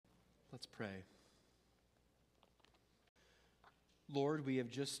Let's pray. Lord, we have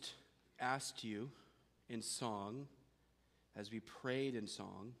just asked you in song, as we prayed in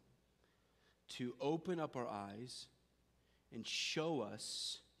song, to open up our eyes and show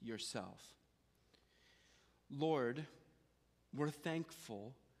us yourself. Lord, we're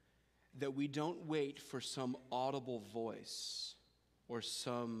thankful that we don't wait for some audible voice or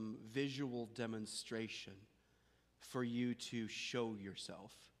some visual demonstration for you to show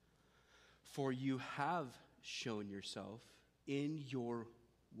yourself. For you have shown yourself in your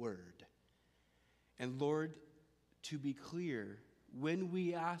word. And Lord, to be clear, when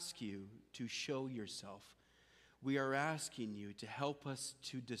we ask you to show yourself, we are asking you to help us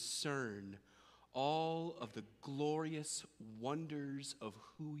to discern all of the glorious wonders of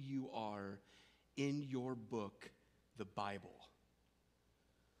who you are in your book, the Bible.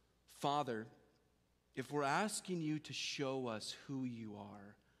 Father, if we're asking you to show us who you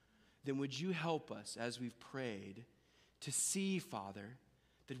are, then would you help us, as we've prayed, to see, Father,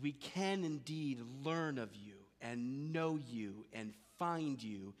 that we can indeed learn of you and know you and find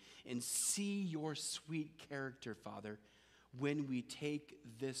you and see your sweet character, Father, when we take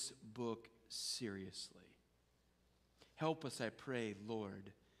this book seriously. Help us, I pray,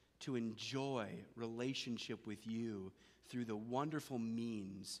 Lord, to enjoy relationship with you through the wonderful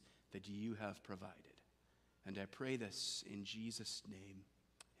means that you have provided. And I pray this in Jesus' name.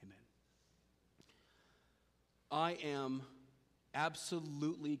 Amen. I am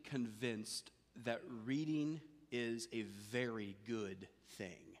absolutely convinced that reading is a very good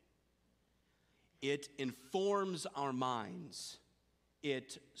thing. It informs our minds.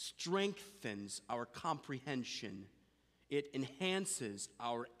 It strengthens our comprehension. It enhances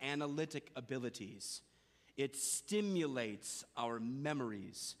our analytic abilities. It stimulates our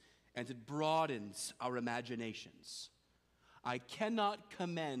memories, and it broadens our imaginations. I cannot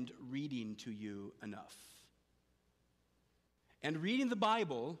commend reading to you enough. And reading the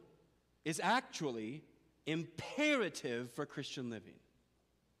Bible is actually imperative for Christian living.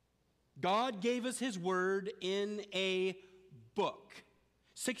 God gave us his word in a book,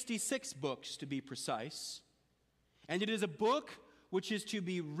 66 books to be precise. And it is a book which is to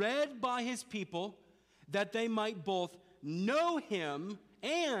be read by his people that they might both know him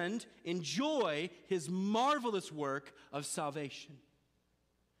and enjoy his marvelous work of salvation.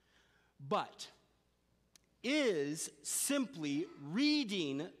 But is simply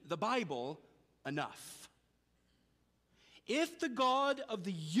reading the Bible enough? If the God of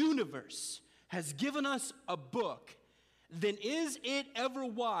the universe has given us a book, then is it ever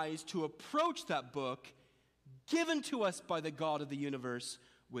wise to approach that book given to us by the God of the universe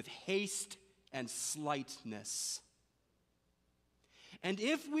with haste and slightness? And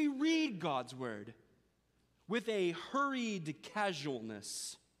if we read God's word with a hurried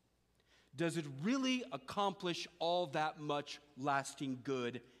casualness, does it really accomplish all that much lasting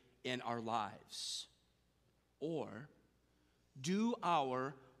good in our lives? Or do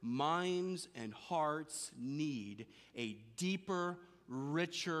our minds and hearts need a deeper,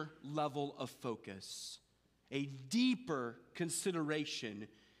 richer level of focus, a deeper consideration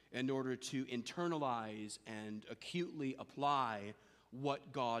in order to internalize and acutely apply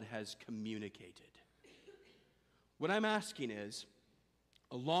what God has communicated? What I'm asking is,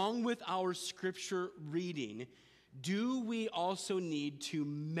 along with our scripture reading, do we also need to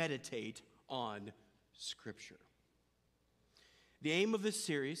meditate on scripture? The aim of this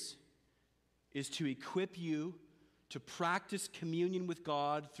series is to equip you to practice communion with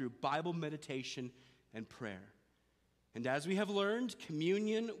God through Bible meditation and prayer. And as we have learned,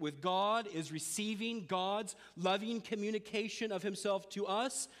 communion with God is receiving God's loving communication of himself to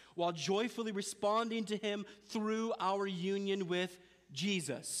us while joyfully responding to him through our union with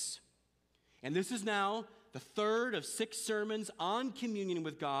Jesus. And this is now the third of 6 sermons on communion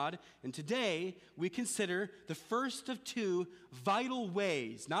with God. And today we consider the first of 2 vital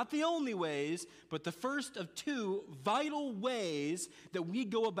ways, not the only ways, but the first of 2 vital ways that we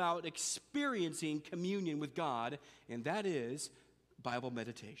go about experiencing communion with God, and that is Bible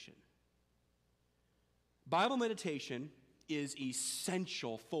meditation. Bible meditation is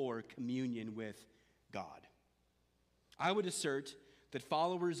essential for communion with God. I would assert that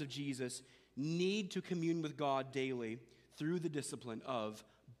followers of Jesus need to commune with God daily through the discipline of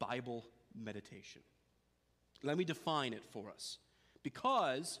Bible meditation. Let me define it for us.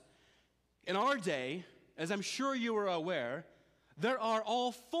 Because in our day, as I'm sure you are aware, there are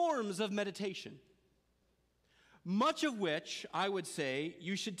all forms of meditation, much of which I would say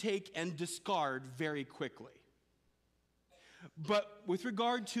you should take and discard very quickly. But with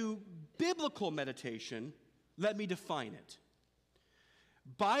regard to biblical meditation, let me define it.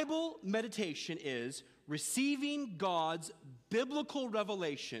 Bible meditation is receiving God's biblical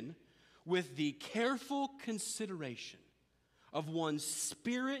revelation with the careful consideration of one's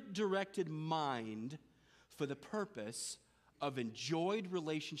spirit-directed mind for the purpose of enjoyed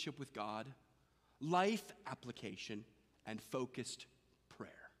relationship with God, life application, and focused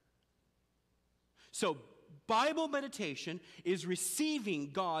prayer. So, Bible meditation is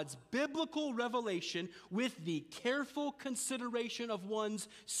receiving God's biblical revelation with the careful consideration of one's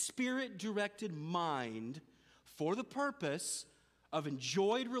spirit-directed mind for the purpose of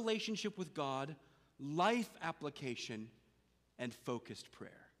enjoyed relationship with God, life application, and focused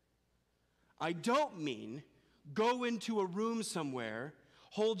prayer. I don't mean go into a room somewhere,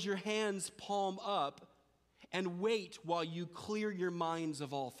 hold your hands palm up, and wait while you clear your minds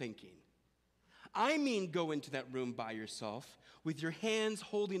of all thinking. I mean go into that room by yourself with your hands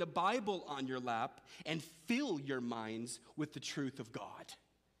holding a Bible on your lap and fill your minds with the truth of God.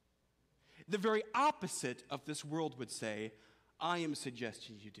 The very opposite of this world would say, I am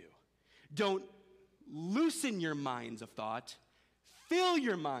suggesting you do. Don't loosen your minds of thought, fill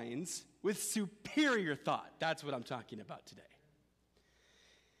your minds with superior thought. That's what I'm talking about today.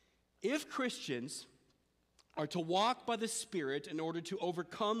 If Christians are to walk by the Spirit in order to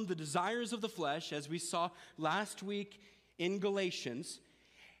overcome the desires of the flesh, as we saw last week in Galatians,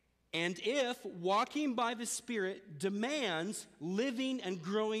 and if walking by the Spirit demands living and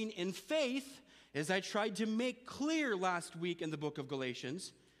growing in faith, as I tried to make clear last week in the book of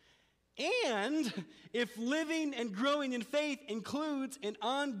Galatians, and if living and growing in faith includes an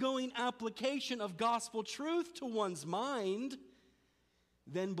ongoing application of gospel truth to one's mind,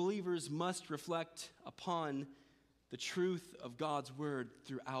 then believers must reflect upon the truth of God's word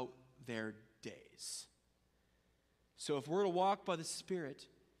throughout their days. So if we're to walk by the Spirit,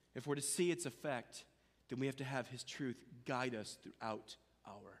 if we're to see its effect, then we have to have his truth guide us throughout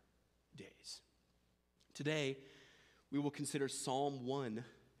our days. Today, we will consider Psalm 1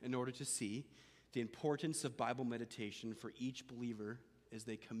 in order to see the importance of Bible meditation for each believer as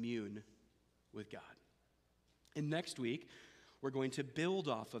they commune with God. And next week, we're going to build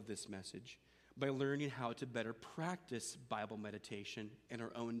off of this message by learning how to better practice Bible meditation in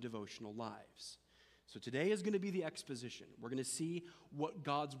our own devotional lives. So today is going to be the exposition. We're going to see what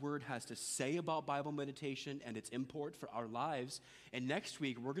God's word has to say about Bible meditation and its import for our lives. And next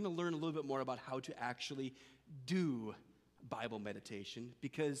week, we're going to learn a little bit more about how to actually do Bible meditation,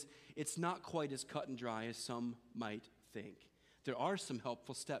 because it's not quite as cut and dry as some might think. There are some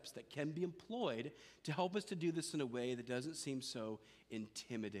helpful steps that can be employed to help us to do this in a way that doesn't seem so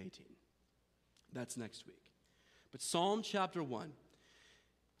intimidating. That's next week. But Psalm chapter 1,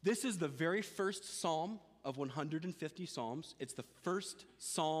 this is the very first psalm of 150 psalms. It's the first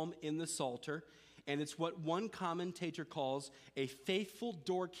psalm in the Psalter, and it's what one commentator calls a faithful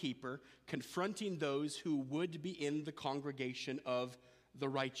doorkeeper confronting those who would be in the congregation of the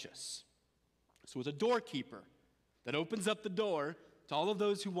righteous. So it's a doorkeeper that opens up the door to all of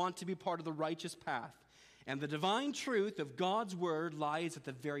those who want to be part of the righteous path. And the divine truth of God's word lies at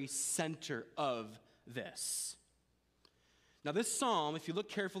the very center of this. Now, this psalm, if you look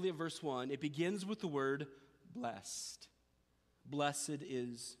carefully at verse 1, it begins with the word blessed. Blessed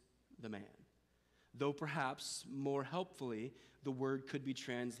is the man. Though perhaps more helpfully, the word could be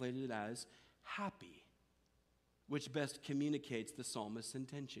translated as happy, which best communicates the psalmist's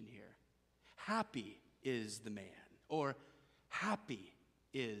intention here. Happy is the man, or happy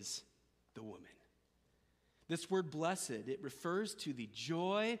is the woman. This word blessed, it refers to the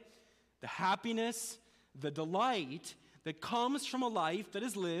joy, the happiness, the delight that comes from a life that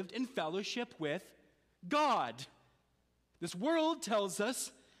is lived in fellowship with God. This world tells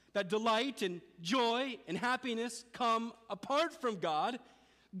us that delight and joy and happiness come apart from God.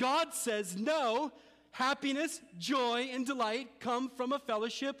 God says no, happiness, joy, and delight come from a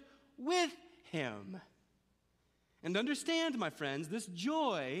fellowship with him. And understand, my friends, this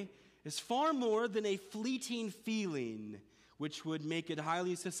joy is far more than a fleeting feeling, which would make it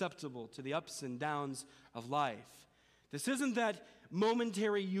highly susceptible to the ups and downs of life. This isn't that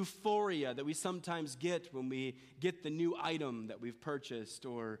momentary euphoria that we sometimes get when we get the new item that we've purchased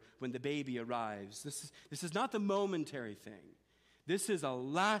or when the baby arrives. This is not the momentary thing. This is a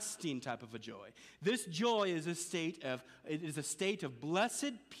lasting type of a joy. This joy is a state of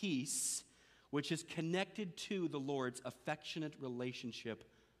blessed peace, which is connected to the Lord's affectionate relationship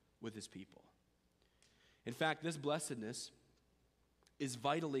with his people. In fact, this blessedness is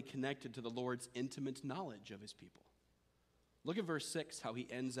vitally connected to the Lord's intimate knowledge of his people. Look at verse 6, how he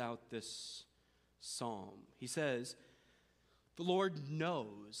ends out this psalm. He says, "The Lord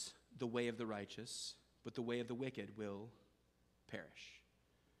knows the way of the righteous, but the way of the wicked will perish."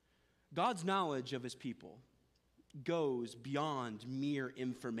 God's knowledge of his people goes beyond mere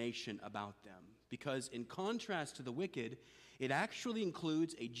information about them, because in contrast to the wicked, it actually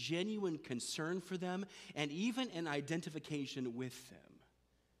includes a genuine concern for them and even an identification with them.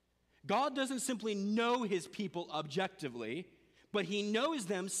 God doesn't simply know his people objectively, but he knows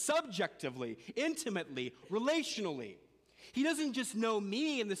them subjectively, intimately, relationally. He doesn't just know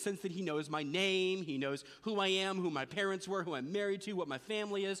me in the sense that he knows my name, he knows who I am, who my parents were, who I'm married to, what my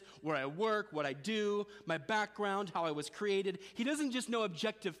family is, where I work, what I do, my background, how I was created. He doesn't just know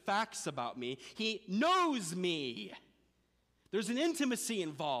objective facts about me, he knows me. There's an intimacy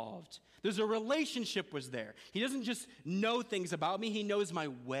involved. There's a relationship was there. He doesn't just know things about me, he knows my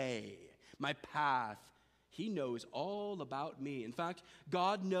way, my path. He knows all about me. In fact,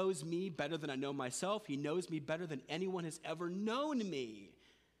 God knows me better than I know myself. He knows me better than anyone has ever known me.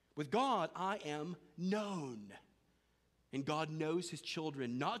 With God, I am known. And God knows his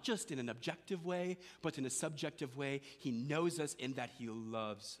children, not just in an objective way, but in a subjective way. He knows us in that he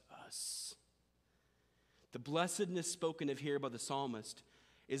loves us. The blessedness spoken of here by the psalmist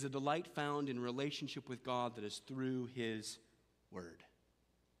is a delight found in relationship with God that is through his word.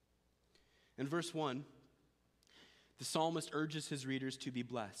 In verse 1, the psalmist urges his readers to be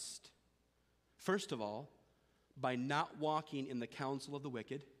blessed. First of all, by not walking in the counsel of the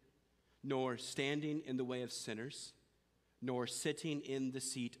wicked, nor standing in the way of sinners, nor sitting in the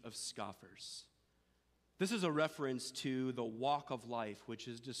seat of scoffers. This is a reference to the walk of life, which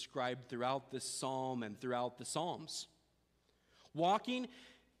is described throughout this psalm and throughout the Psalms. Walking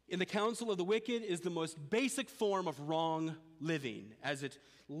in the counsel of the wicked is the most basic form of wrong living, as it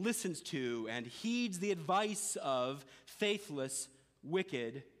listens to and heeds the advice of faithless,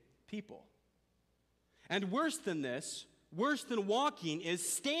 wicked people. And worse than this, worse than walking, is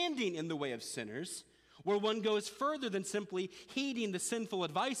standing in the way of sinners, where one goes further than simply heeding the sinful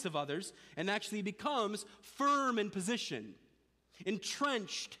advice of others and actually becomes firm in position,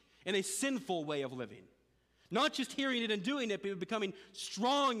 entrenched in a sinful way of living. Not just hearing it and doing it, but becoming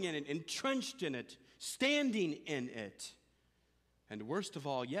strong in it, entrenched in it, standing in it. And worst of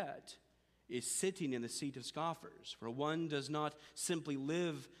all yet is sitting in the seat of scoffers, where one does not simply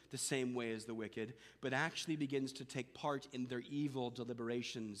live the same way as the wicked, but actually begins to take part in their evil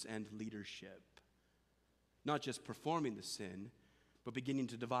deliberations and leadership. Not just performing the sin, but beginning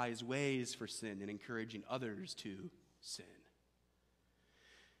to devise ways for sin and encouraging others to sin.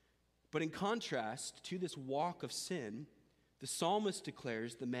 But in contrast to this walk of sin, the psalmist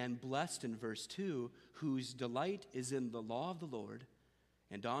declares the man blessed in verse 2, whose delight is in the law of the Lord,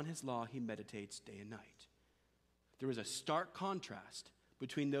 and on his law he meditates day and night. There is a stark contrast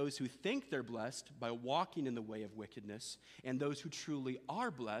between those who think they're blessed by walking in the way of wickedness and those who truly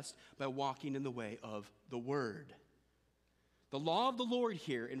are blessed by walking in the way of the word. The law of the Lord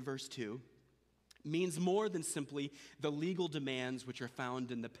here in verse 2 means more than simply the legal demands which are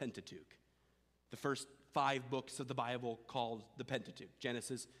found in the Pentateuch, the first 5 books of the Bible called the Pentateuch: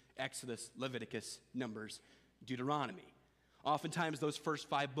 Genesis, Exodus, Leviticus, Numbers, Deuteronomy. Oftentimes those first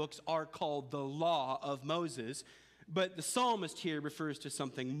 5 books are called the law of Moses, but the psalmist here refers to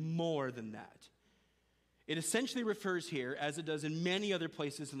something more than that. It essentially refers here, as it does in many other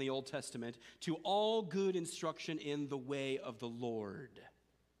places in the Old Testament, to all good instruction in the way of the Lord.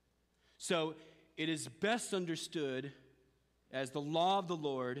 So it is best understood as the law of the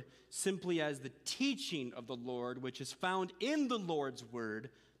Lord simply as the teaching of the Lord, which is found in the Lord's word,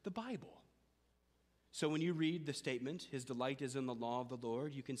 the Bible. So when you read the statement, his delight is in the law of the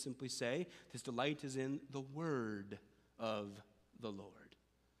Lord, you can simply say, his delight is in the word of the Lord.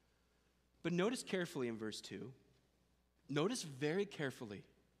 But notice carefully in verse 2, notice very carefully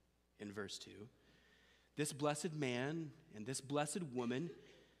in verse 2, this blessed man and this blessed woman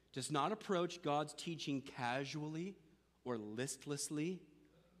does not approach God's teaching casually or listlessly,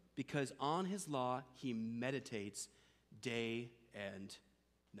 because on his law he meditates day and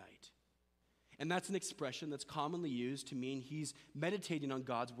night. And that's an expression that's commonly used to mean he's meditating on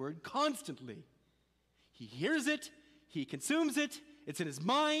God's word constantly. He hears it, he consumes it, it's in his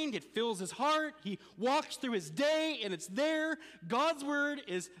mind, it fills his heart, he walks through his day and it's there. God's word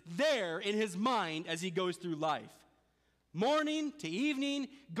is there in his mind as he goes through life. Morning to evening,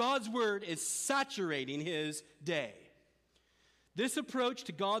 God's word is saturating his day. This approach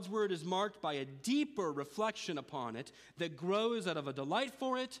to God's word is marked by a deeper reflection upon it that grows out of a delight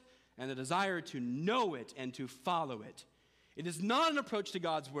for it and a desire to know it and to follow it. It is not an approach to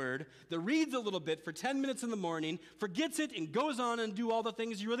God's word that reads a little bit for 10 minutes in the morning, forgets it, and goes on and do all the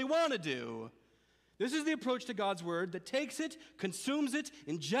things you really want to do. This is the approach to God's word that takes it, consumes it,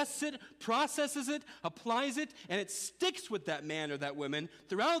 ingests it, processes it, applies it, and it sticks with that man or that woman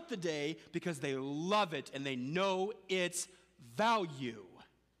throughout the day because they love it and they know its value.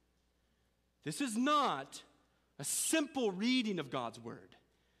 This is not a simple reading of God's word.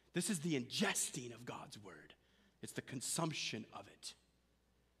 This is the ingesting of God's word. It's the consumption of it.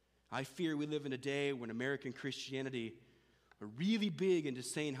 I fear we live in a day when American Christianity are really big into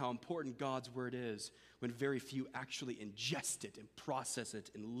saying how important God's word is when very few actually ingest it and process it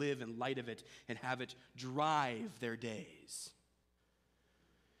and live in light of it and have it drive their days.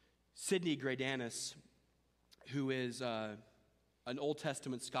 Sidney Greidanus, who is an Old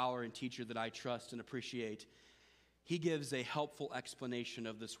Testament scholar and teacher that I trust and appreciate, he gives a helpful explanation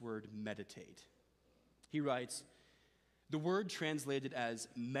of this word meditate. He writes, the word translated as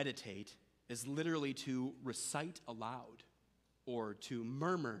meditate is literally to recite aloud or to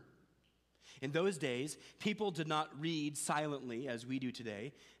murmur. In those days, people did not read silently as we do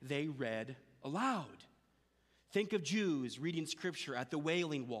today. They read aloud. Think of Jews reading scripture at the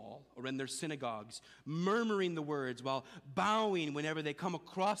Wailing Wall or in their synagogues, murmuring the words while bowing whenever they come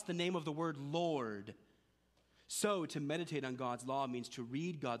across the name of the word Lord. So, to meditate on God's law means to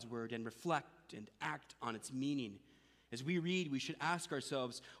read God's word and reflect and act on its meaning. As we read, we should ask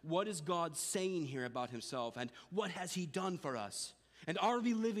ourselves, what is God saying here about himself, and what has he done for us? And are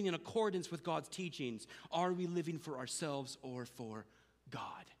we living in accordance with God's teachings? Are we living for ourselves or for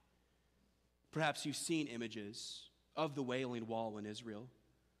God? Perhaps you've seen images of the Wailing Wall in Israel,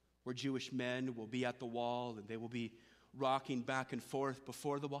 where Jewish men will be at the wall and they will be rocking back and forth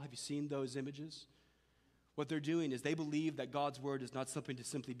before the wall. Have you seen those images? What they're doing is they believe that God's word is not something to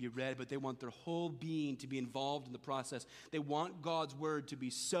simply be read, but they want their whole being to be involved in the process. They want God's word to be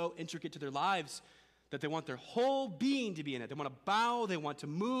so intricate to their lives that they want their whole being to be in it. They want to bow, they want to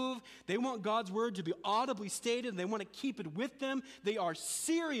move, they want God's word to be audibly stated, and they want to keep it with them. They are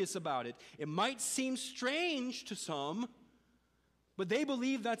serious about it. It might seem strange to some, but they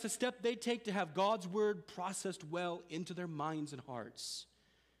believe that's a step they take to have God's word processed well into their minds and hearts.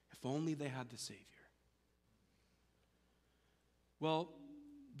 If only they had the Savior. Well,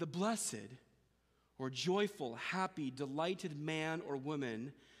 the blessed or joyful, happy, delighted man or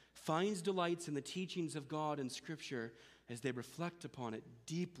woman finds delights in the teachings of God in Scripture as they reflect upon it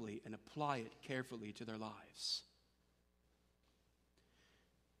deeply and apply it carefully to their lives.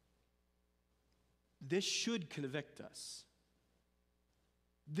 This should convict us.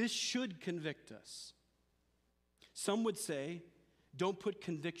 This should convict us. Some would say, don't put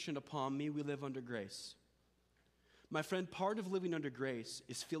conviction upon me, we live under grace. My friend, part of living under grace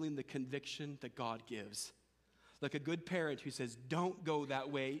is feeling the conviction that God gives. Like a good parent who says, don't go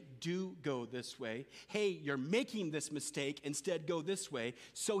that way, do go this way. Hey, you're making this mistake, instead go this way.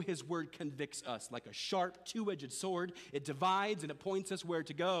 So his word convicts us like a sharp, two-edged sword. It divides and it points us where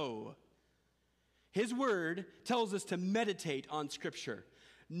to go. His word tells us to meditate on Scripture.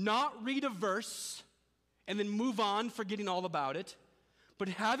 Not read a verse and then move on, forgetting all about it. But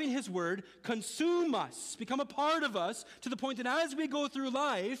having his word consume us, become a part of us, to the point that as we go through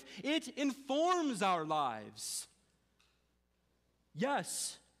life, it informs our lives.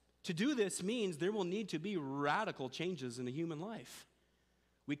 Yes, to do this means there will need to be radical changes in the human life.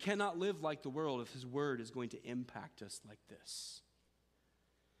 We cannot live like the world if his word is going to impact us like this.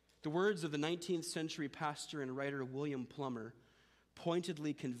 The words of the 19th century pastor and writer William Plummer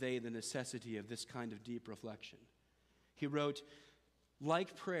pointedly convey the necessity of this kind of deep reflection. He wrote,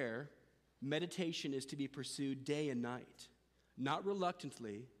 like prayer, meditation is to be pursued day and night, not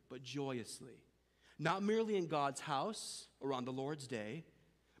reluctantly, but joyously. Not merely in God's house or on the Lord's day,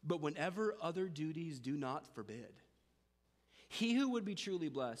 but whenever other duties do not forbid. He who would be truly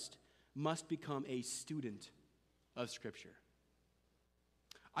blessed must become a student of Scripture.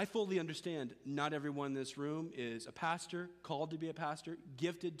 I fully understand not everyone in this room is a pastor, called to be a pastor,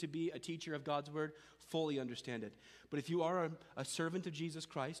 gifted to be a teacher of God's word. Fully understand it. But if you are a servant of Jesus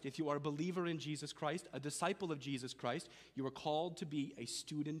Christ, if you are a believer in Jesus Christ, a disciple of Jesus Christ, you are called to be a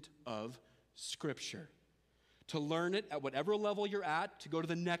student of Scripture. To learn it at whatever level you're at, to go to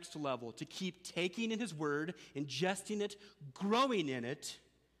the next level, to keep taking in his word, ingesting it, growing in it,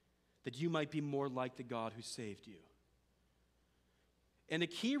 that you might be more like the God who saved you. And a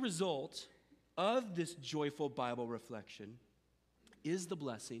key result of this joyful Bible reflection is the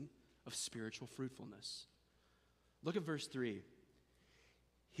blessing of spiritual fruitfulness. Look at verse 3.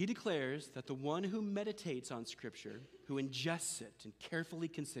 He declares that the one who meditates on Scripture, who ingests it and carefully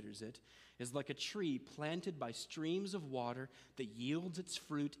considers it, is like a tree planted by streams of water that yields its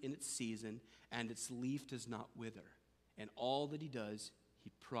fruit in its season, and its leaf does not wither. And all that he does,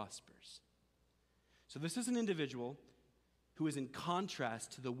 he prospers. So this is an individual who is in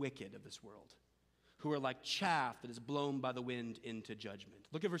contrast to the wicked of this world, who are like chaff that is blown by the wind into judgment.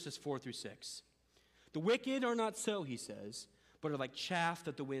 Look at verses 4 through 6. The wicked are not so, he says, but are like chaff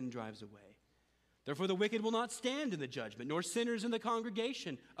that the wind drives away. Therefore the wicked will not stand in the judgment, nor sinners in the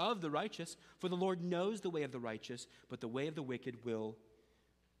congregation of the righteous. For the Lord knows the way of the righteous, but the way of the wicked will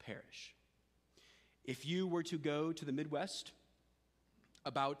perish. If you were to go to the Midwest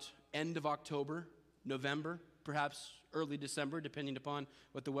about end of October, November, perhaps early December, depending upon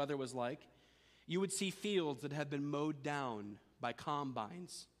what the weather was like, you would see fields that had been mowed down by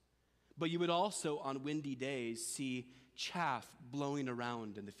combines. But you would also, on windy days, see chaff blowing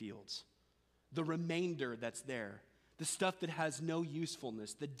around in the fields. The remainder that's there, the stuff that has no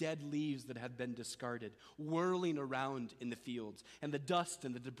usefulness, the dead leaves that have been discarded, whirling around in the fields, and the dust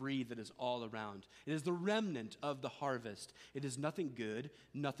and the debris that is all around. It is the remnant of the harvest. It is nothing good,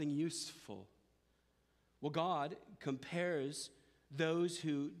 nothing useful. Well, God compares those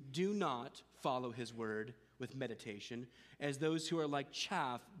who do not follow his word with meditation as those who are like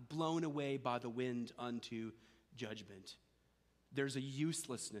chaff blown away by the wind unto judgment. There's a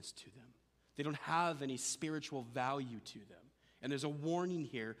uselessness to them. They don't have any spiritual value to them. And there's a warning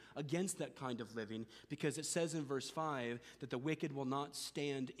here against that kind of living, because it says in verse 5 that the wicked will not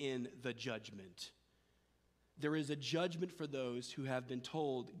stand in the judgment. There is a judgment for those who have been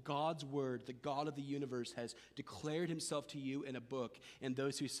told God's word, the God of the universe, has declared himself to you in a book, and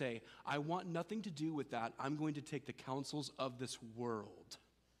those who say, I want nothing to do with that. I'm going to take the counsels of this world.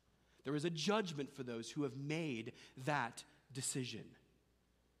 There is a judgment for those who have made that decision.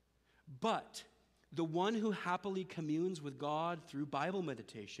 But the one who happily communes with God through Bible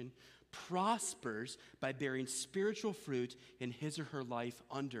meditation prospers by bearing spiritual fruit in his or her life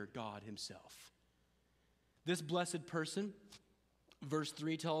under God himself. This blessed person, verse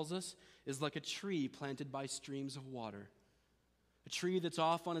 3 tells us, is like a tree planted by streams of water. A tree that's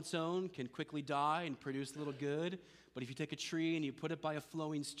off on its own can quickly die and produce little good, but if you take a tree and you put it by a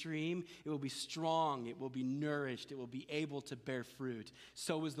flowing stream, it will be strong, it will be nourished, it will be able to bear fruit.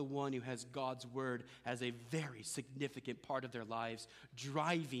 So is the one who has God's word as a very significant part of their lives,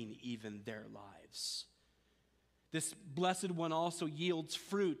 driving even their lives. This blessed one also yields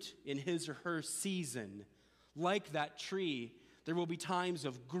fruit in his or her season. Like that tree, there will be times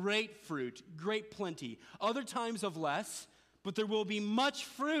of great fruit, great plenty, other times of less, but there will be much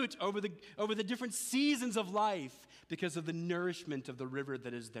fruit over the different seasons of life because of the nourishment of the river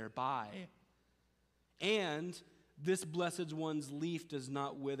that is thereby. And this blessed one's leaf does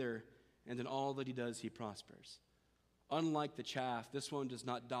not wither, and in all that he does, he prospers. Unlike the chaff, this one does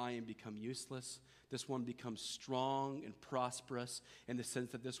not die and become useless. This one becomes strong and prosperous in the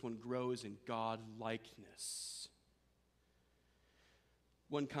sense that this one grows in God-likeness.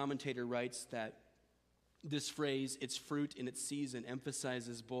 One commentator writes that this phrase, its fruit in its season,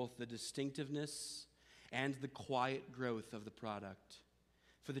 emphasizes both the distinctiveness and the quiet growth of the product.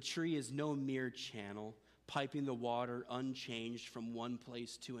 For the tree is no mere channel, piping the water unchanged from one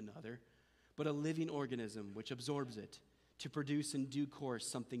place to another, but a living organism which absorbs it to produce in due course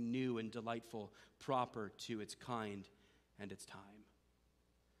something new and delightful, proper to its kind and its time.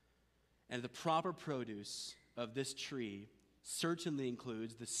 And the proper produce of this tree certainly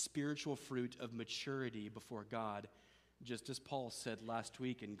includes the spiritual fruit of maturity before God, just as Paul said last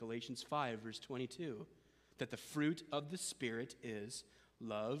week in Galatians 5, verse 22, that the fruit of the Spirit is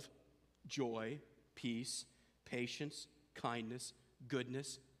love, joy, peace, patience, kindness,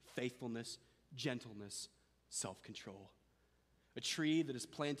 goodness, faithfulness, gentleness, self-control. A tree that is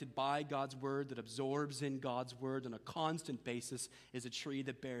planted by God's word, that absorbs in God's word on a constant basis, is a tree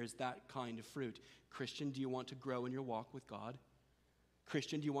that bears that kind of fruit. Christian, do you want to grow in your walk with God?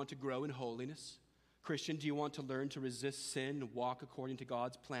 Christian, do you want to grow in holiness? Christian, do you want to learn to resist sin and walk according to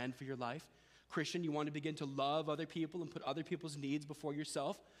God's plan for your life? Christian, you want to begin to love other people and put other people's needs before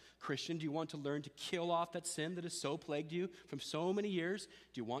yourself? Christian, do you want to learn to kill off that sin that has so plagued you from so many years?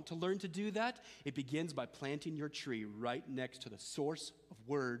 Do you want to learn to do that? It begins by planting your tree right next to the source of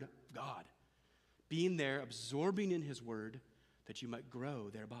Word of God. Being there, absorbing in His Word, that you might grow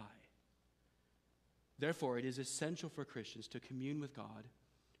thereby. Therefore, it is essential for Christians to commune with God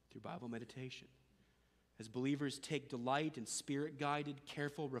through Bible meditation. As believers take delight in Spirit-guided,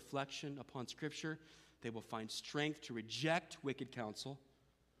 careful reflection upon Scripture, they will find strength to reject wicked counsel,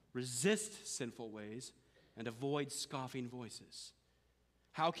 resist sinful ways, and avoid scoffing voices.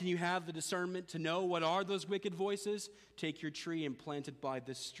 How can you have the discernment to know what are those wicked voices? Take your tree and plant it by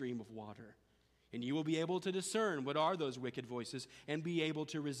this stream of water, and you will be able to discern what are those wicked voices and be able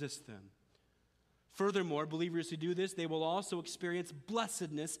to resist them. Furthermore, believers who do this, they will also experience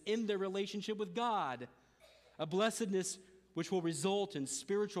blessedness in their relationship with God, a blessedness which will result in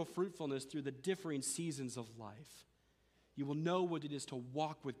spiritual fruitfulness through the differing seasons of life. You will know what it is to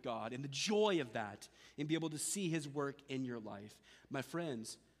walk with God and the joy of that and be able to see his work in your life. My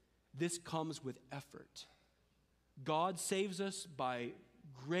friends, this comes with effort. God saves us by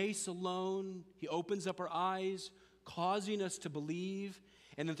grace alone. He opens up our eyes, causing us to believe.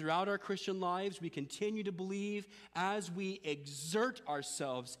 And then throughout our Christian lives, we continue to believe as we exert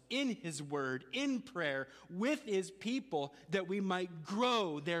ourselves in his word, in prayer, with his people, that we might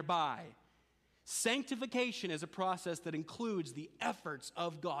grow thereby. Sanctification is a process that includes the efforts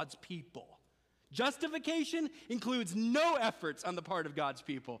of God's people. Justification includes no efforts on the part of God's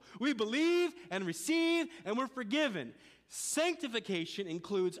people. We believe and receive and we're forgiven. Sanctification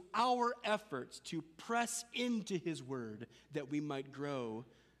includes our efforts to press into his word that we might grow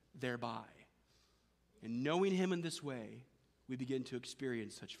thereby. And knowing him in this way, we begin to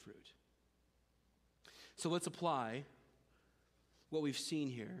experience such fruit. So let's apply what we've seen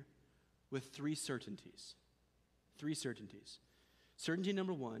here with three certainties. Three certainties. Certainty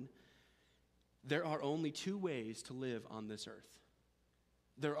number one, there are only two ways to live on this earth.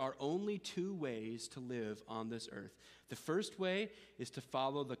 There are only two ways to live on this earth. The first way is to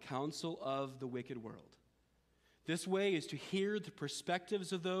follow the counsel of the wicked world. This way is to hear the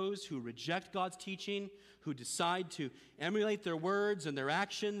perspectives of those who reject God's teaching, who decide to emulate their words and their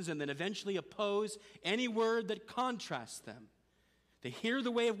actions, and then eventually oppose any word that contrasts them. They hear the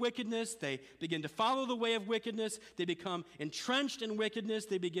way of wickedness, they begin to follow the way of wickedness, they become entrenched in wickedness,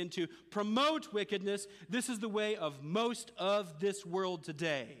 they begin to promote wickedness. This is the way of most of this world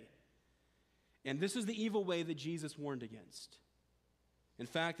today. And this is the evil way that Jesus warned against. In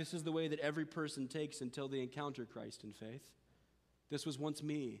fact, this is the way that every person takes until they encounter Christ in faith. This was once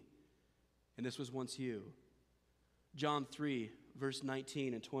me, and this was once you. John 3, verse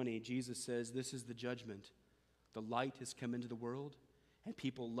 19 and 20, Jesus says, "This is the judgment. The light has come into the world, and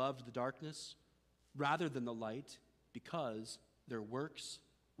people loved the darkness rather than the light because their works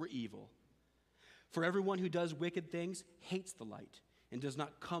were evil. For everyone who does wicked things hates the light and does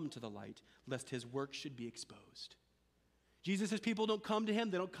not come to the light, lest his work should be exposed." Jesus says people don't come to him,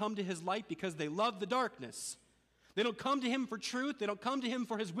 they don't come to his light because they love the darkness. They don't come to him for truth, they don't come to him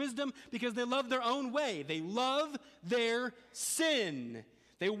for his wisdom because they love their own way. They love their sin.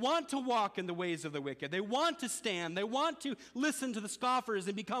 They want to walk in the ways of the wicked. They want to stand. They want to listen to the scoffers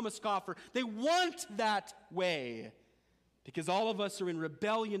and become a scoffer. They want that way because all of us are in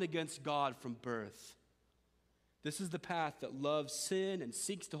rebellion against God from birth. This is the path that loves sin and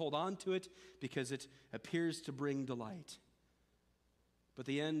seeks to hold on to it because it appears to bring delight. But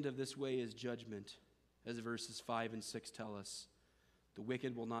the end of this way is judgment, as verses 5 and 6 tell us. The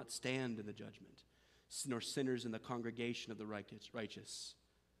wicked will not stand in the judgment, nor sinners in the congregation of the righteous.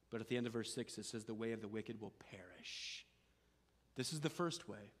 But at the end of verse 6, it says, the way of the wicked will perish. This is the first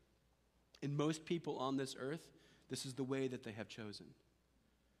way. In most people on this earth, this is the way that they have chosen.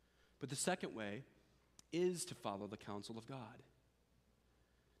 But the second way is to follow the counsel of God.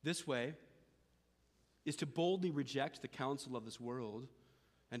 This way is to boldly reject the counsel of this world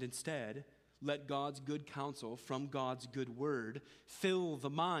and instead let God's good counsel from God's good word fill the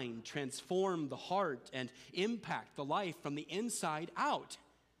mind, transform the heart, and impact the life from the inside out.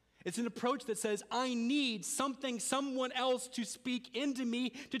 It's an approach that says, I need something, someone else to speak into me,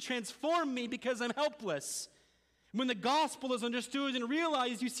 to transform me because I'm helpless. When the gospel is understood and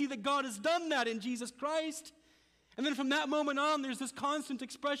realized, you see that God has done that in Jesus Christ. And then from that moment on, there's this constant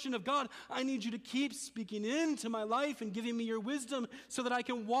expression of God, I need you to keep speaking into my life and giving me your wisdom so that I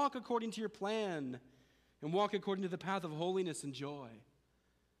can walk according to your plan and walk according to the path of holiness and joy.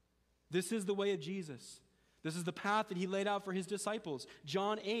 This is the way of Jesus. This is the path that he laid out for his disciples.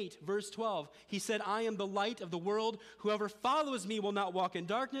 John 8, verse 12, he said, I am the light of the world. Whoever follows me will not walk in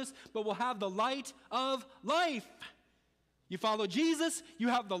darkness, but will have the light of life. You follow Jesus, you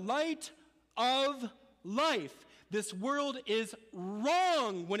have the light of life. This world is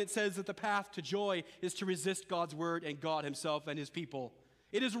wrong when it says that the path to joy is to resist God's word and God himself and his people.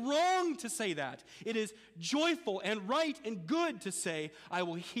 It is wrong to say that. It is joyful and right and good to say, I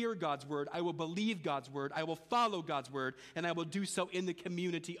will hear God's word, I will believe God's word, I will follow God's word, and I will do so in the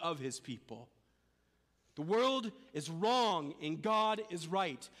community of his people. The world is wrong and God is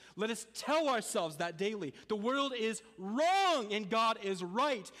right. Let us tell ourselves that daily. The world is wrong and God is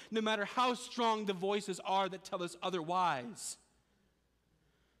right, no matter how strong the voices are that tell us otherwise.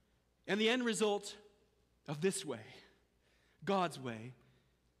 And the end result of this way, God's way,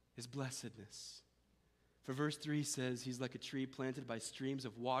 is blessedness. For verse 3 says, he's like a tree planted by streams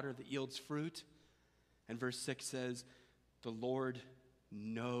of water that yields fruit. And verse 6 says, the Lord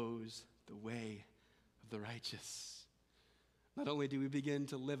knows the way of the righteous. Not only do we begin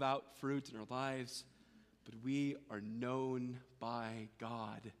to live out fruit in our lives, but we are known by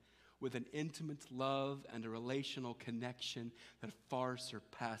God with an intimate love and a relational connection that far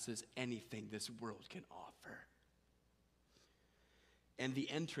surpasses anything this world can offer. And the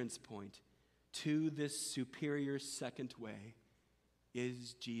entrance point to this superior second way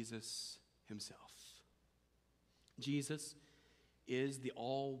is Jesus himself. Jesus is the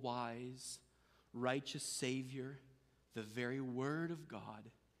all-wise, righteous Savior, the very Word of God,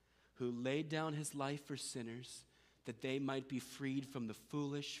 who laid down his life for sinners that they might be freed from the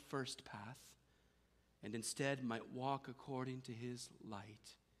foolish first path and instead might walk according to his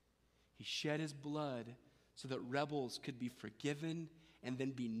light. He shed his blood so that rebels could be forgiven and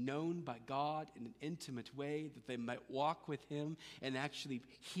then be known by God in an intimate way, that they might walk with him and actually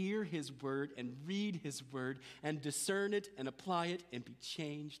hear his word and read his word and discern it and apply it and be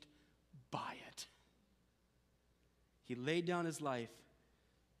changed by it. He laid down his life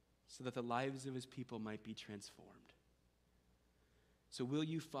so that the lives of his people might be transformed. So will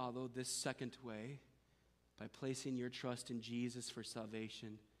you follow this second way by placing your trust in Jesus for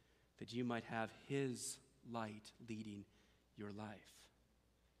salvation, that you might have his light leading your life?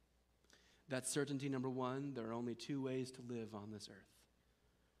 That's certainty number one. There are only two ways to live on this earth.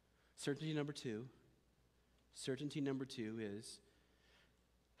 Certainty number two is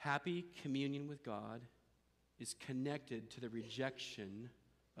happy communion with God is connected to the rejection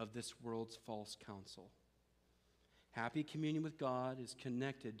of this world's false counsel. Happy communion with God is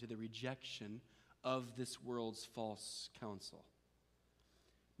connected to the rejection of this world's false counsel.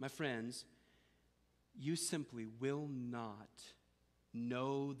 My friends, you simply will not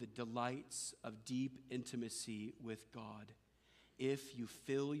know the delights of deep intimacy with God if you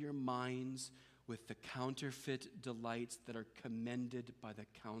fill your minds with the counterfeit delights that are commended by the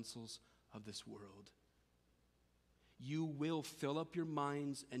counsels of this world. You will fill up your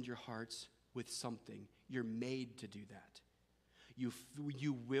minds and your hearts with something. You're made to do that.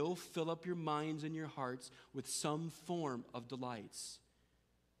 You will fill up your minds and your hearts with some form of delights.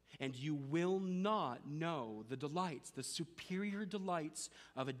 And you will not know the delights, the superior delights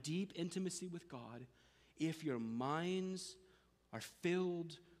of a deep intimacy with God, if your minds are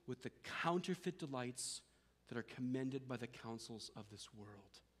filled with the counterfeit delights that are commended by the counsels of this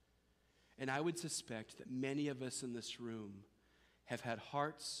world. And I would suspect that many of us in this room have had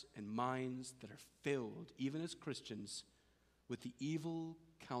hearts and minds that are filled, even as Christians, with the evil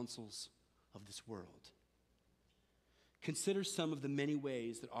counsels of this world. Consider some of the many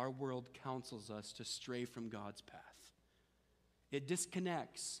ways that our world counsels us to stray from God's path. It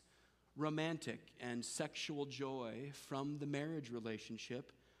disconnects romantic and sexual joy from the marriage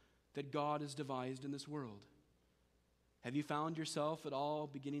relationship that God has devised in this world. Have you found yourself at all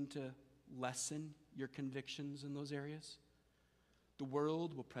beginning to lessen your convictions in those areas? The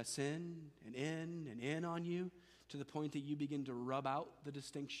world will press in and in and in on you to the point that you begin to rub out the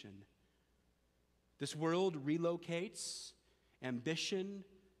distinction. This world relocates ambition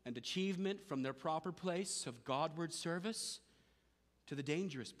and achievement from their proper place of Godward service to the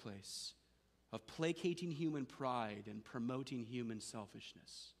dangerous place of placating human pride and promoting human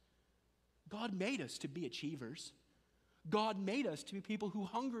selfishness. God made us to be achievers. God made us to be people who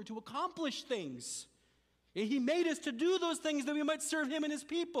hunger to accomplish things. And he made us to do those things that we might serve him and his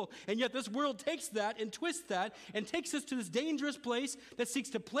people. And yet this world takes that and twists that and takes us to this dangerous place that seeks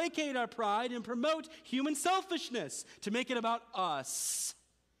to placate our pride and promote human selfishness, to make it about us.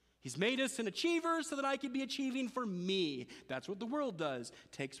 He's made us an achiever so that I can be achieving for me. That's what the world does.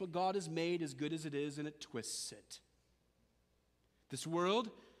 Takes what God has made, as good as it is, and it twists it. This world,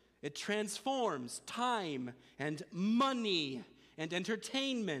 it transforms time and money and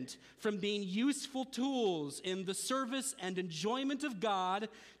entertainment from being useful tools in the service and enjoyment of God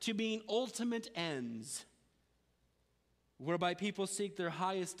to being ultimate ends, whereby people seek their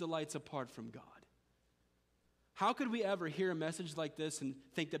highest delights apart from God. How could we ever hear a message like this and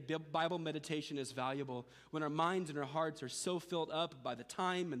think that Bible meditation is valuable when our minds and our hearts are so filled up by the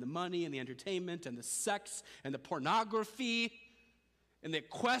time and the money and the entertainment and the sex and the pornography and the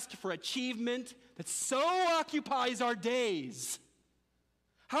quest for achievement that so occupies our days?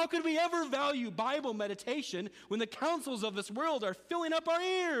 How could we ever value Bible meditation when the counsels of this world are filling up our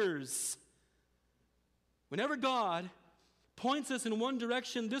ears? Whenever God points us in one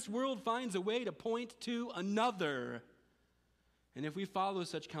direction, this world finds a way to point to another. And if we follow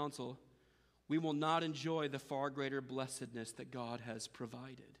such counsel, we will not enjoy the far greater blessedness that God has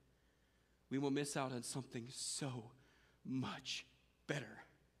provided. We will miss out on something so much better.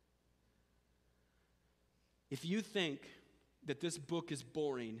 If you think that this book is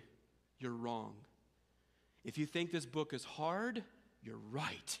boring, you're wrong. If you think this book is hard, you're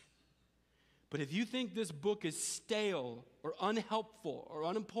right. But if you think this book is stale or unhelpful or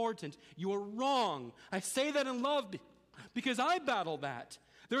unimportant, you are wrong. I say that in love because I battle that.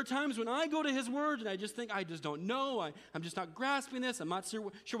 There are times when I go to his word and I just think, I just don't know. I'm just not grasping this. I'm not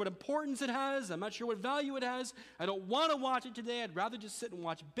sure what importance it has. I'm not sure what value it has. I don't want to watch it today. I'd rather just sit and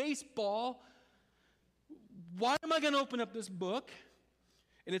watch baseball. Why am I going to open up this book?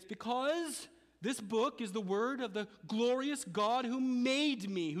 And it's because this book is the word of the glorious God who made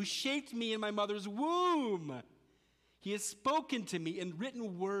me, who shaped me in my mother's womb. He has spoken to me in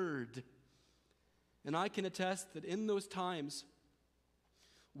written word. And I can attest that in those times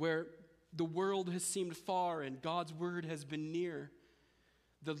where the world has seemed far and God's word has been near,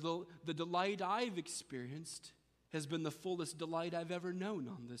 the delight I've experienced has been the fullest delight I've ever known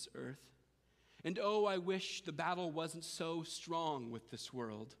on this earth. And oh, I wish the battle wasn't so strong with this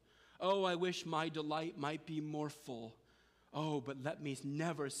world. Oh, I wish my delight might be more full. Oh, but let me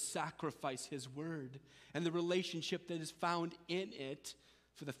never sacrifice his word and the relationship that is found in it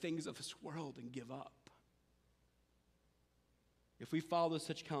for the things of this world and give up. If we follow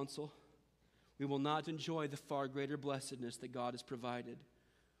such counsel, we will not enjoy the far greater blessedness that God has provided.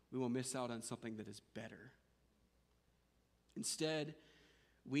 We will miss out on something that is better. Instead,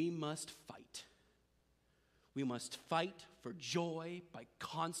 we must fight. We must fight for joy by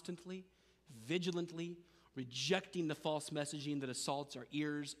constantly, vigilantly rejecting the false messaging that assaults our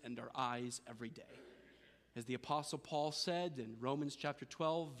ears and our eyes every day. As the Apostle Paul said in Romans chapter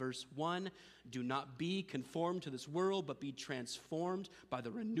 12, verse 1, do not be conformed to this world, but be transformed by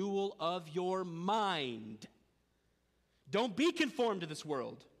the renewal of your mind. Don't be conformed to this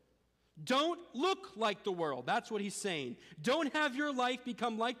world. Don't look like the world. That's what he's saying. Don't have your life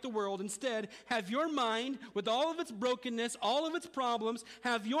become like the world. Instead, have your mind, with all of its brokenness, all of its problems,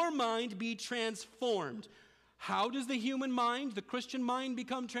 have your mind be transformed. How does the human mind, the Christian mind,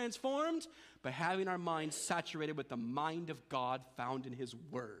 become transformed? By having our minds saturated with the mind of God found in his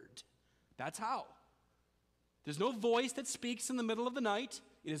word. That's how. There's no voice that speaks in the middle of the night.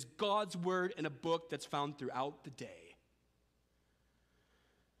 It is God's word in a book that's found throughout the day.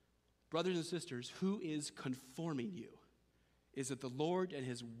 Brothers and sisters, who is conforming you? Is it the Lord and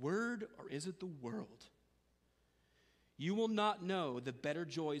his word, or is it the world? You will not know the better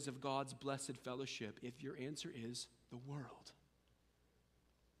joys of God's blessed fellowship if your answer is the world.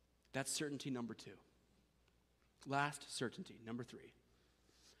 That's certainty number 2. Last certainty, number 3.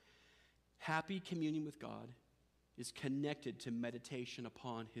 Happy communion with God is connected to meditation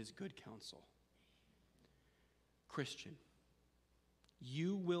upon his good counsel. Christian,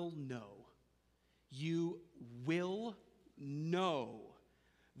 you will know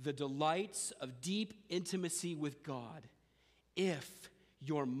the delights of deep intimacy with God if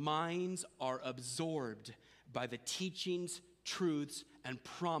your minds are absorbed by the teachings, truths, and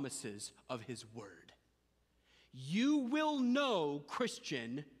promises of his word. You will know,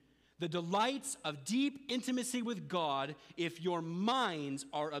 Christian, the delights of deep intimacy with God if your minds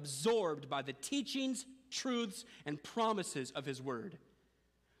are absorbed by the teachings, truths, and promises of his word.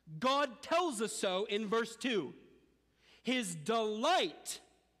 God tells us so in verse 2. His delight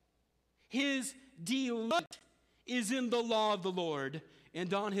is in the law of the Lord,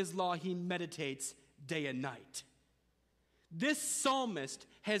 and on his law he meditates day and night. This psalmist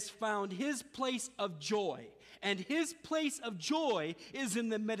has found his place of joy, and his place of joy is in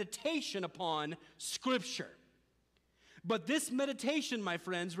the meditation upon Scripture. But this meditation, my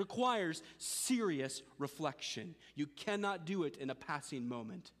friends, requires serious reflection. You cannot do it in a passing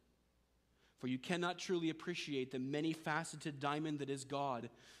moment, for you cannot truly appreciate the many-faceted diamond that is God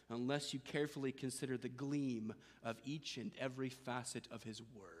unless you carefully consider the gleam of each and every facet of his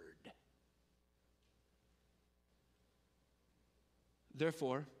word.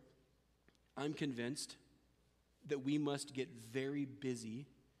 Therefore, I'm convinced that we must get very busy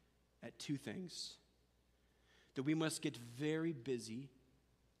at 2 things. That we must get very busy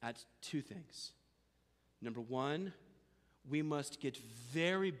at 2 things. Number 1, we must get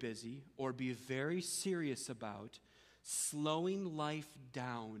very busy or be very serious about slowing life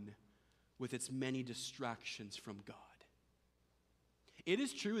down with its many distractions from God. It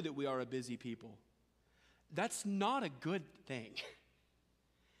is true that we are a busy people. That's not a good thing.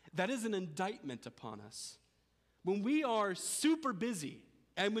 That is an indictment upon us. When we are super busy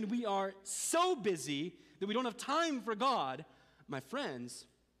and when we are so busy that we don't have time for God, my friends,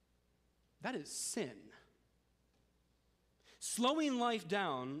 that is sin. Slowing life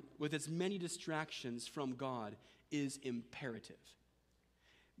down with its many distractions from God is imperative.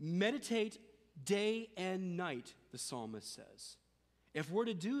 Meditate day and night, the psalmist says. If we're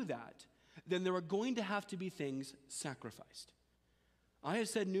to do that, then there are going to have to be things sacrificed. I have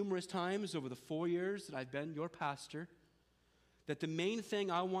said numerous times over the 4 years that I've been your pastor that the main thing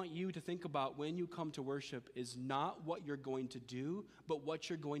I want you to think about when you come to worship is not what you're going to do, but what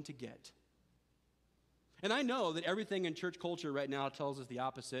you're going to get. And I know that everything in church culture right now tells us the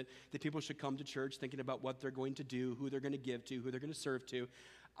opposite, that people should come to church thinking about what they're going to do, who they're going to give to, who they're going to serve to.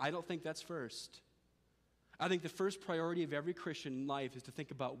 I don't think that's first. I think the first priority of every Christian in life is to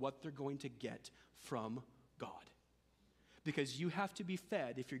think about what they're going to get from God. Because you have to be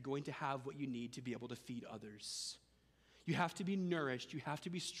fed if you're going to have what you need to be able to feed others. You have to be nourished. You have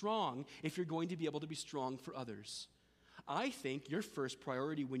to be strong if you're going to be able to be strong for others. I think your first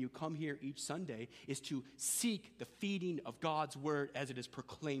priority when you come here each Sunday is to seek the feeding of God's word as it is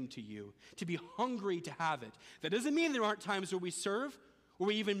proclaimed to you, to be hungry to have it. That doesn't mean there aren't times where we serve, or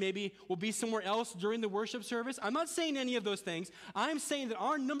we even maybe will be somewhere else during the worship service. I'm not saying any of those things. I'm saying that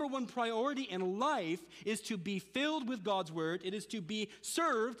our number one priority in life is to be filled with God's word. It is to be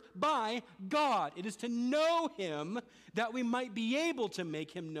served by God. It is to know him that we might be able to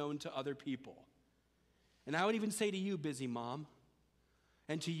make him known to other people. And I would even say to you, busy mom,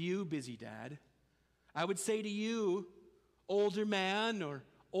 and to you, busy dad, I would say to you, older man or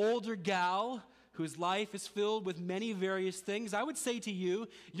older gal, whose life is filled with many various things, I would say to you,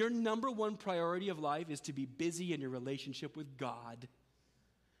 your number one priority of life is to be busy in your relationship with God.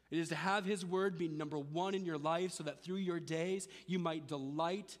 It is to have his word be number one in your life so that through your days you might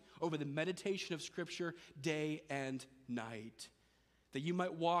delight over the meditation of Scripture day and night. That you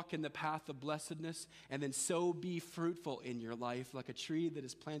might walk in the path of blessedness and then so be fruitful in your life like a tree that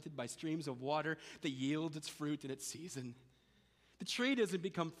is planted by streams of water that yields its fruit in its season. The tree doesn't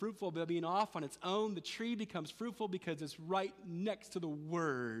become fruitful by being off on its own. The tree becomes fruitful because it's right next to the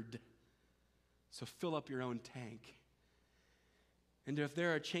Word. So fill up your own tank. And if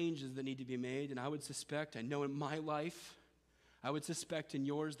there are changes that need to be made, and I would suspect, I know in my life, I would suspect in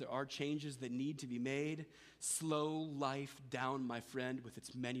yours there are changes that need to be made. Slow life down, my friend, with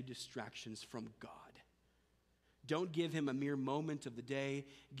its many distractions from God. Don't give him a mere moment of the day.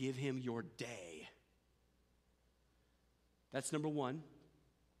 Give him your day. That's number one.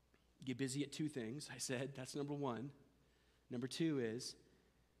 Get busy at two things. I said that's number one. Number two is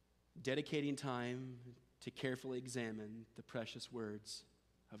dedicating time to carefully examine the precious words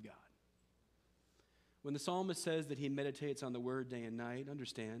of God. When the psalmist says that he meditates on the word day and night,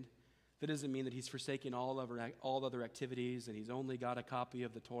 understand, that doesn't mean that he's forsaking all other activities and he's only got a copy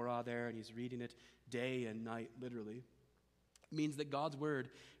of the Torah there and he's reading it day and night, literally. It means that God's word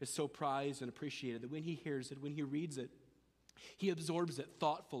is so prized and appreciated that when he hears it, when he reads it, he absorbs it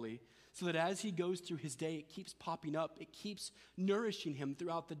thoughtfully so that as he goes through his day, it keeps popping up. It keeps nourishing him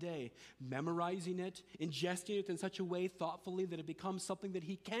throughout the day, memorizing it, ingesting it in such a way thoughtfully that it becomes something that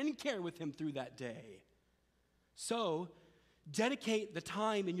he can carry with him through that day. So, dedicate the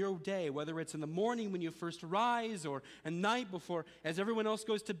time in your day, whether it's in the morning when you first rise or at night before, as everyone else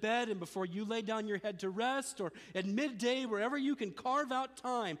goes to bed and before you lay down your head to rest, or at midday, wherever you can carve out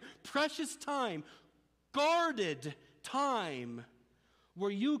time, precious time, guarded time,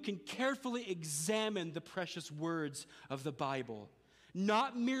 where you can carefully examine the precious words of the Bible.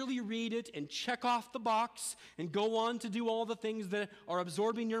 Not merely read it and check off the box and go on to do all the things that are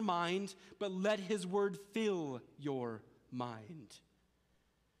absorbing your mind, but let his word fill your mind.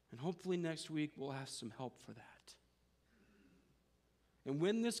 And hopefully next week we'll have some help for that. And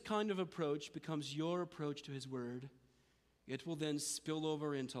when this kind of approach becomes your approach to his word, it will then spill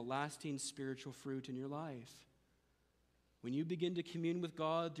over into lasting spiritual fruit in your life. When you begin to commune with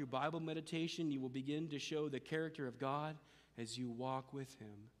God through Bible meditation, you will begin to show the character of God as you walk with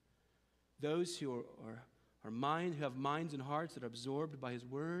him. Those who have minds and hearts that are absorbed by his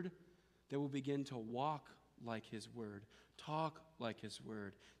word, they will begin to walk like his word, talk like his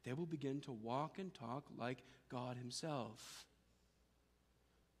word. They will begin to walk and talk like God himself.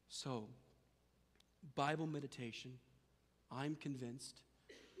 So, Bible meditation, I'm convinced,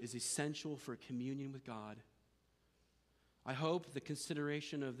 is essential for communion with God. I hope the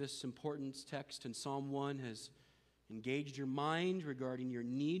consideration of this important text in Psalm 1 has engaged your mind regarding your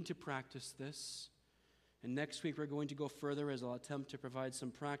need to practice this. And next week we're going to go further as I'll attempt to provide some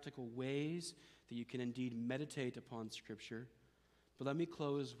practical ways that you can indeed meditate upon Scripture. But let me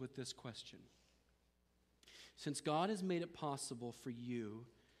close with this question. Since God has made it possible for you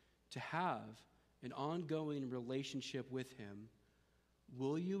to have an ongoing relationship with him,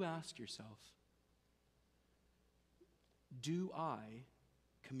 will you ask yourself, do I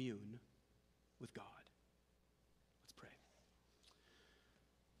commune with God? Let's pray.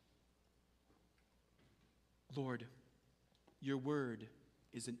 Lord, your word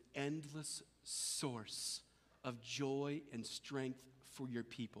is an endless source of joy and strength for your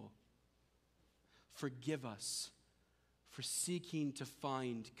people. Forgive us for seeking to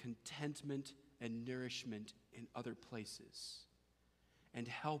find contentment and nourishment in other places. And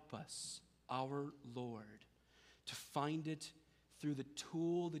help us, our Lord, to find it through the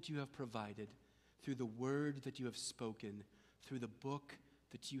tool that you have provided, through the word that you have spoken, through the book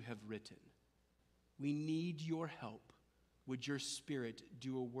that you have written. We need your help. Would your Spirit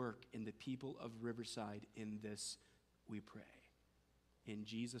do a work in the people of Riverside in this, we pray. In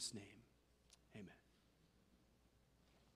Jesus' name, amen.